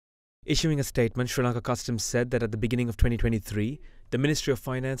Issuing a statement, Sri Lanka Customs said that at the beginning of 2023, the Ministry of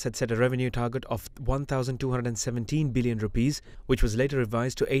Finance had set a revenue target of 1,217 billion rupees, which was later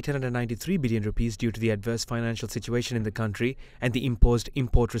revised to 893 billion rupees due to the adverse financial situation in the country and the imposed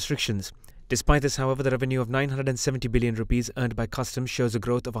import restrictions. Despite this, however, the revenue of 970 billion rupees earned by Customs shows a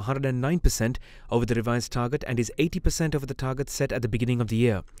growth of 109% over the revised target and is 80% over the target set at the beginning of the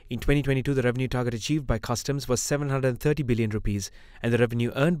year. In 2022, the revenue target achieved by Customs was 730 billion rupees and the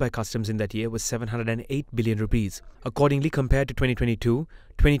revenue earned by Customs in that year was 708 billion rupees. Accordingly, compared to 2022,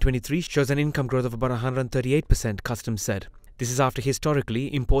 2023 shows an income growth of about 138%, Customs said. This is after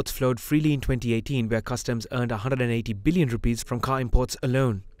historically, imports flowed freely in 2018 where Customs earned 180 billion rupees from car imports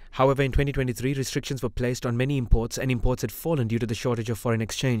alone. However, in 2023, restrictions were placed on many imports and imports had fallen due to the shortage of foreign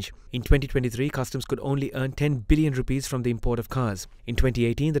exchange. In 2023, Customs could only earn 10 billion rupees from the import of cars. In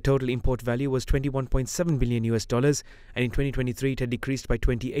 2018, the total import value was $21.7 billion and in 2023 it had decreased by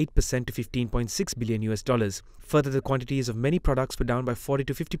 28% to $15.6 billion. Further, the quantities of many products were down by 40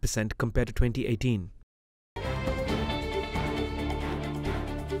 to 50% compared to 2018.